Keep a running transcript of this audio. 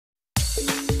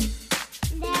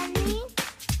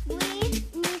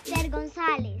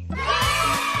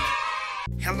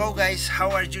Hello guys,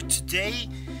 how are you today?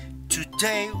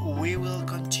 Today we will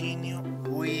continue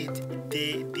with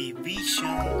the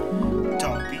division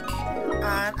topic,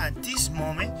 and at this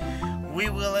moment we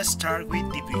will start with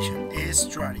division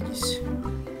strategies.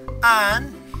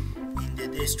 And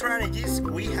in the strategies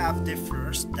we have the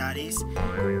first, that is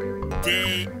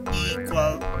the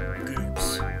equal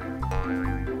groups.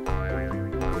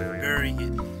 Very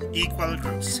good, equal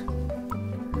groups.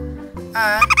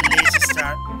 And let's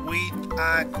start with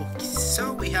a cookie.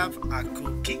 So we have a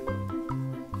cookie,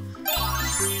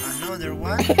 another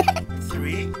one,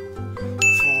 3,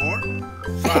 4,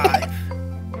 5,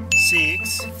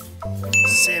 6,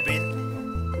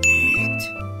 7, 8,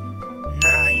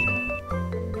 9,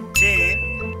 10,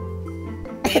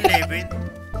 11,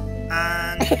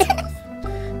 and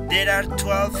 12. There are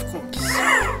 12 cookies,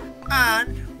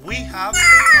 and we have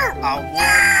a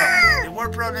word problem. The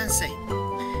word problem says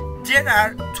there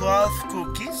are 12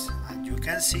 cookies, and you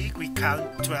can see we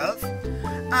count 12,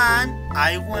 and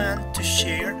I want to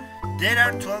share. There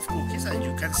are 12 cookies, as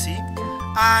you can see,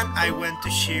 and I want to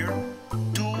share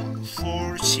 2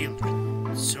 for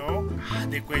children. So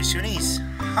the question is,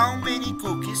 how many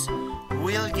cookies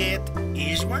will get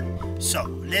each one? So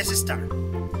let's start.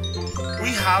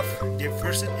 We have the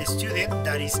first student,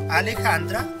 that is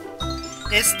Alejandra,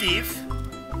 Steve,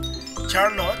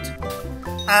 Charlotte,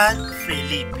 and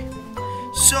Felipe.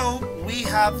 So we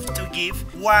have to give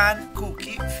 1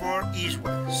 cookie for each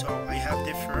one. So I have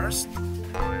the first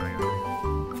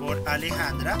for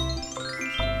Alejandra,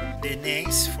 the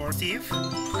next for Steve,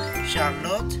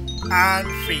 Charlotte, and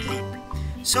Felipe.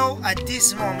 So at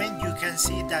this moment you can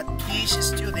see that each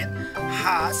student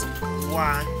has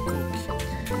 1 cookie.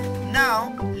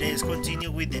 Now let's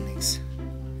continue with the next.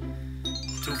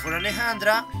 2 for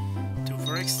Alejandra, 2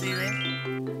 for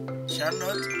Steven,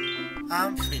 Charlotte,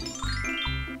 and Felipe.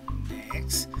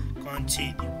 Next,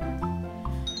 continue. 3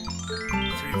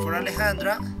 for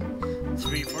Alejandra,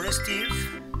 3 for Steve,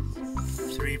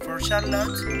 3 for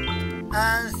Charlotte,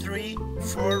 and 3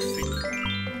 for Philip.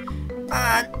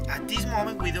 And at this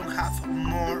moment we don't have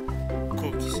more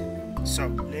cookies. So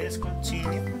let's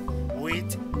continue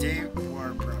with the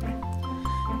word problem.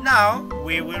 Now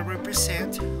we will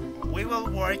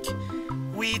work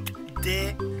with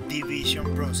the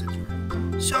division procedure.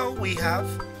 So we have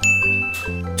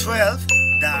 12,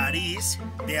 that is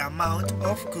the amount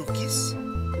of cookies,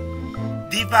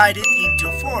 divided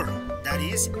into 4, that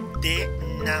is the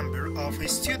number of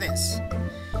students.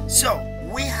 So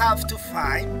we have to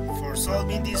find, for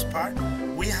solving this part,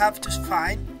 we have to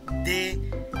find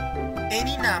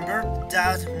any number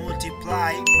that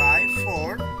multiply by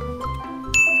 4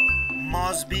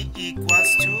 must be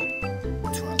equals to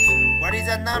 12. What is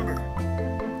that number?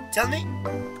 Tell me.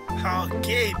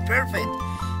 Okay, perfect.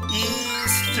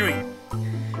 Is 3.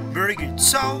 Very good.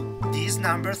 So this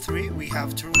number 3 we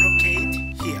have to locate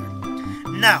here.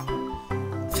 Now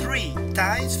 3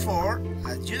 times 4,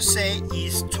 as you say,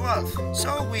 is 12.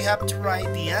 So we have to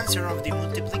write the answer of the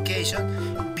multiplication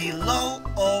below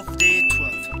of the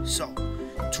 12. So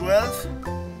 12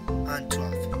 and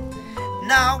 12.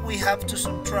 Now we have to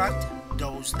subtract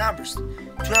those numbers.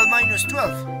 12 minus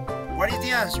 12. What is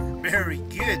the answer? Very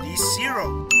good, it's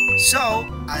 0. So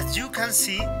as you can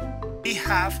see, we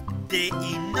have the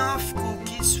enough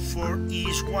cookies for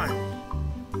each one.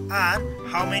 And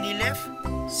how many left?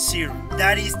 0.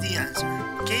 That is the answer.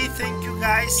 Okay, thank you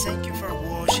guys. Thank you for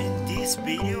watching this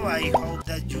video. I hope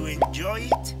that you enjoy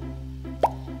it.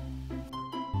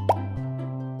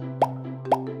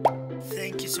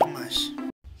 Thank you so much.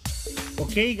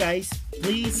 Okay guys,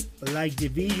 please like the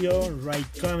video,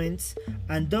 write comments,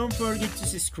 and don't forget to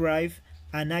subscribe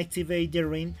and activate the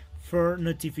ring for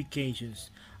notifications.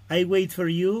 I wait for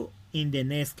you in the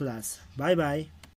next class. Bye bye.